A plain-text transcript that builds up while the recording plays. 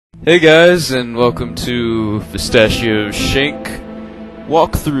Hey guys, and welcome to Pistachio Shank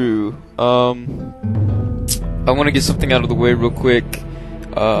walkthrough. I want to get something out of the way real quick.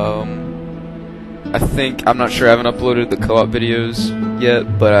 I'm not sure, I haven't uploaded the co-op videos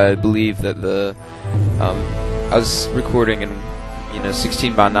yet, but I believe that I was recording in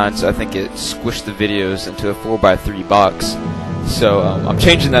 16:9, so I think it squished the videos into a 4:3 box. So I'm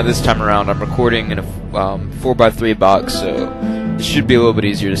changing that this time around. I'm recording in a 4:3 box, so it should be a little bit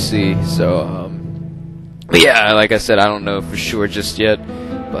easier to see. So but yeah, like I said, I don't know for sure just yet,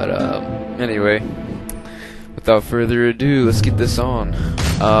 but anyway, without further ado, let's get this on.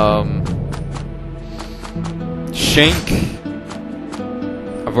 Shank,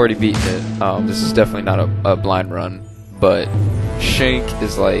 I've already beaten it. This is definitely not a blind run, but Shank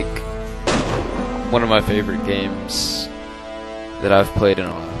is like one of my favorite games that I've played in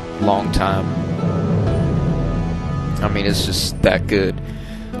a long time. I mean, it's just that good.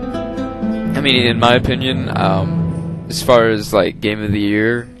 I mean, in my opinion, as far as like game of the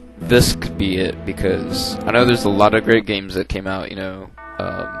year, this could be it, because I know there's a lot of great games that came out,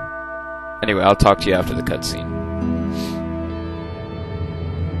 Anyway, I'll talk to you after the cutscene.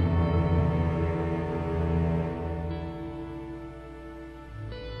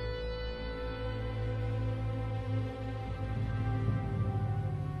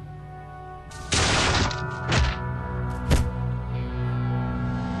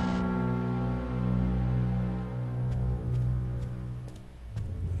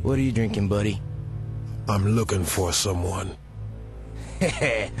 What are you drinking, buddy? I'm looking for someone.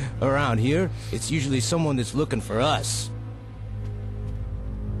 Around here, it's usually someone that's looking for us.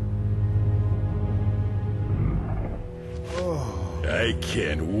 I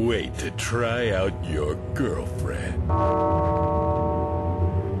can't wait to try out your girlfriend.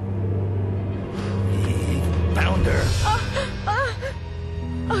 Found her.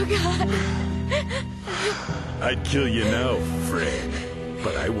 Oh God. I'd kill you now, friend,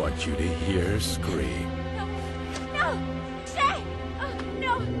 but I want you to hear her scream. No! Stay! Oh,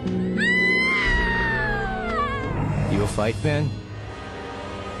 no! You a fight fan?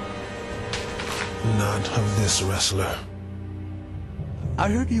 Not of this wrestler. I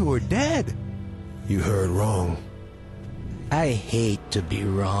heard you were dead. You heard wrong. I hate to be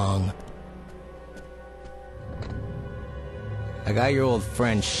wrong. I got your old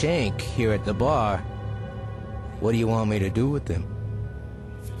friend Shank here at the bar. What do you want me to do with him?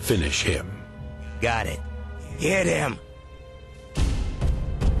 Finish him. Got it. Hit him!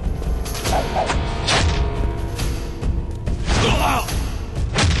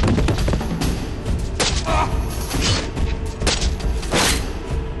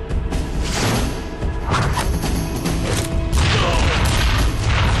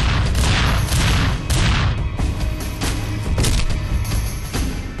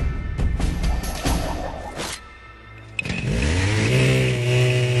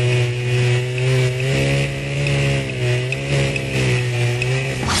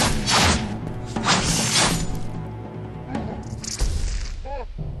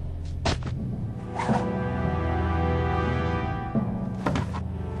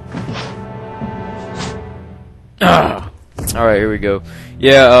 Alright, here we go.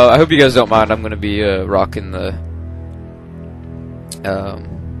 Yeah, I hope you guys don't mind. I'm gonna be rocking the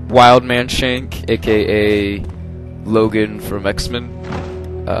Wild Man Shank, aka Logan from X-Men.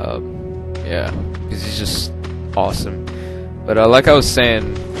 Yeah, because he's just awesome. But like I was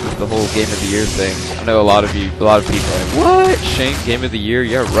saying with the whole Game of the Year thing, I know a lot of people are like, what? Shank Game of the Year?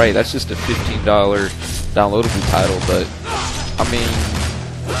 Yeah, right. That's just a $15 downloadable title. But I mean,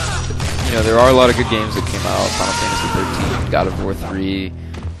 there are a lot of good games that came out. Final Fantasy 13, God of War 3,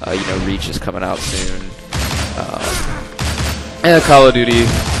 Reach is coming out soon. And Call of Duty.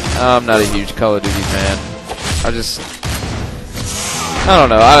 I'm not a huge Call of Duty fan. I don't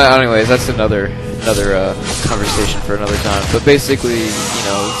know. Anyways, that's another conversation for another time. But basically,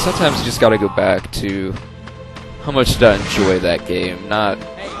 sometimes you just gotta go back to how much did I enjoy that game. Not,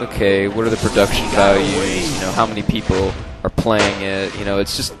 okay, what are the production values? How many people are playing it?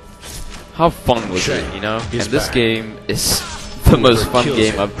 It's just, how fun was it, And this game is the most fun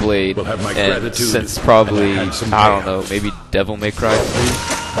game I've played, and since probably, I don't know, maybe Devil May Cry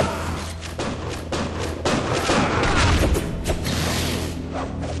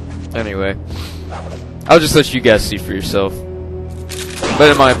 3? Anyway, I'll just let you guys see for yourself. But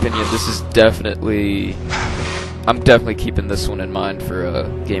in my opinion, this is definitely, I'm definitely keeping this one in mind for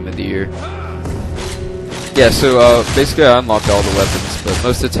Game of the Year. Yeah, so basically I unlocked all the weapons, but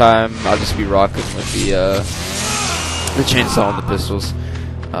most of the time I'll just be rocking with the chainsaw and the pistols,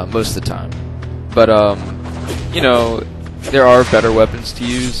 most of the time. But there are better weapons to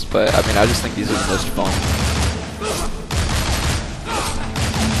use, but I mean, I just think these are the most fun.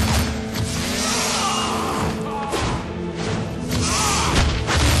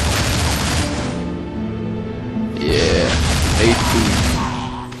 Yeah, made food.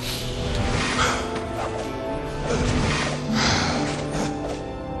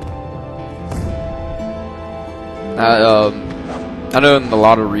 I know in a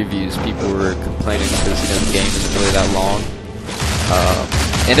lot of reviews people were complaining because the game isn't really that long,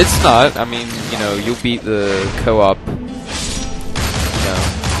 and it's not. I mean, you'll beat the co-op, if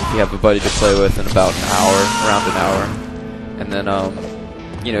you have a buddy to play with in about an hour, around an hour, and then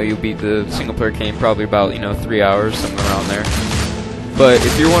you'll beat the single player game probably about 3 hours, somewhere around there. But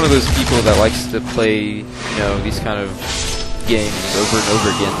if you're one of those people that likes to play these kind of games over and over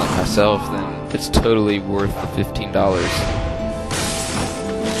again like myself, then it's totally worth the $15.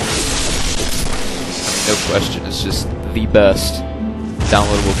 No question, it's just the best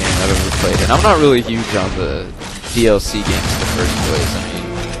downloadable game I've ever played. And I'm not really huge on the DLC games in the first place. I mean,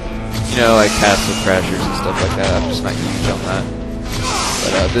 like Castle Crashers and stuff like that, I'm just not huge on that.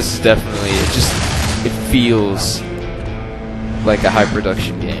 But this is definitely, it feels like a high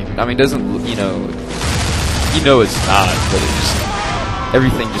production game. I mean, it doesn't, it's not, but it just,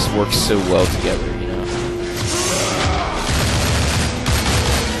 everything just works so well together,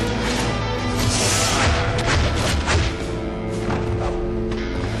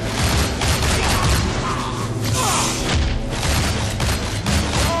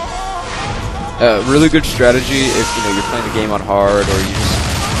 Really good strategy if you're playing the game on hard or you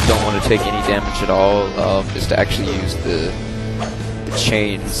just don't want to take any damage at all, is to actually use the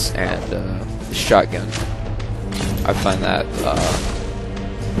chains and the shotgun. I find that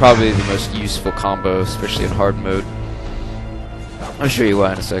probably the most useful combo, especially in hard mode. I'll show you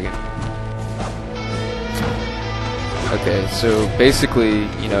why in a second. Okay, so basically,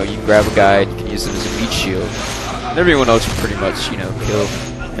 you grab a guy and you can use it as a meat shield. And everyone else will pretty much, kill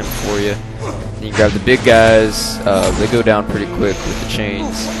him for you. Then you grab the big guys, they go down pretty quick with the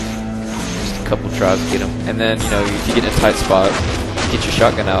chains. Just a couple tries to get them. And then, if you get in a tight spot, get your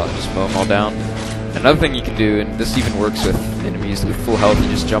shotgun out and just mow them all down. Another thing you can do, and this even works with enemies with full health, you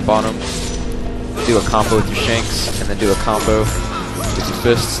just jump on them, do a combo with your Shanks, and then do a combo with your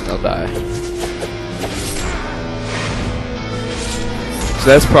fists, and they'll die. So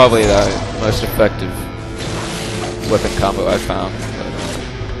that's probably the most effective weapon combo I've found.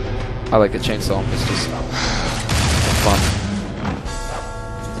 I like the chainsaw, it's just fun.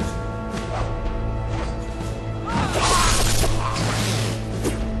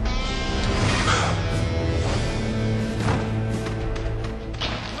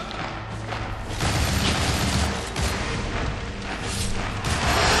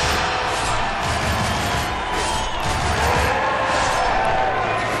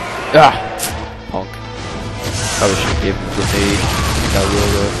 Ah! Punk. Probably should have given him a grenade. Got real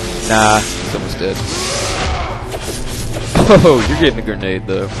low. Nah, he's almost dead. Oh, you're getting a grenade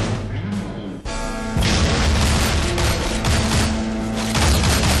though.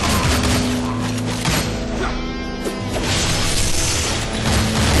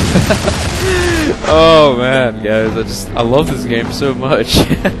 Oh man, guys, I love this game so much.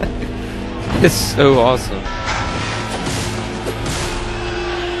 It's so awesome.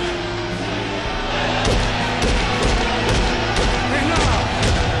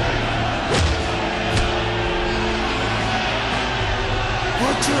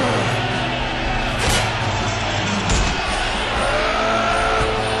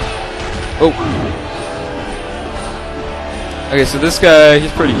 Oh. Okay, so this guy,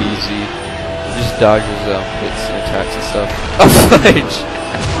 he's pretty easy. He just dodges hits and attacks and stuff. Oh, fudge!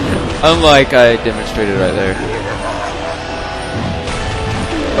 Unlike I demonstrated right there.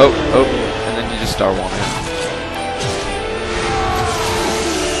 Oh, and then you just star one him.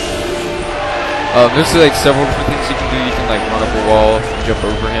 There's like several different things you can do. You can like run up a wall and jump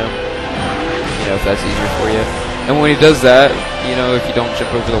over him. If that's easier for you. And when he does that, if you don't jump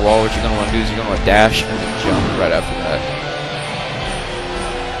over the wall, what you're going to want to do is you're going to want to dash and then jump right after that.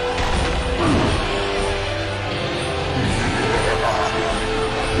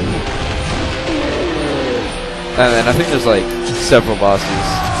 And then I think there's like several bosses.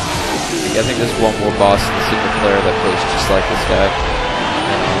 I think there's one more boss in the single player that plays just like this guy.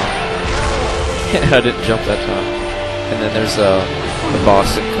 And I didn't jump that time. And then there's the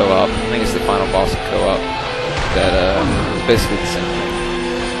boss in co-op. I think it's the final boss in co-op. That is basically the same thing.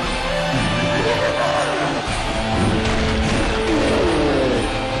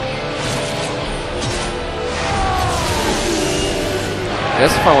 I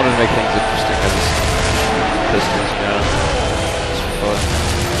guess if I wanted to make things interesting, I just pistols down.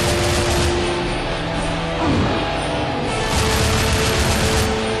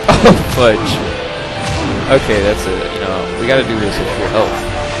 Fudge. Okay, that's it. You know, we gotta do this at full health.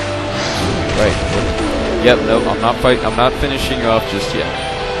 Right. Yep, nope, I'm not fighting. I'm not finishing you off just yet.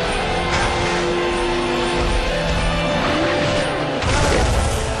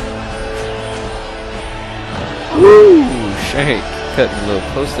 Woo! Shank. Cutting a little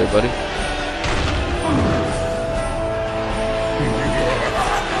close there, buddy.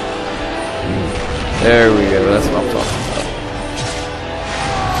 There we go, that's what I'm talking about.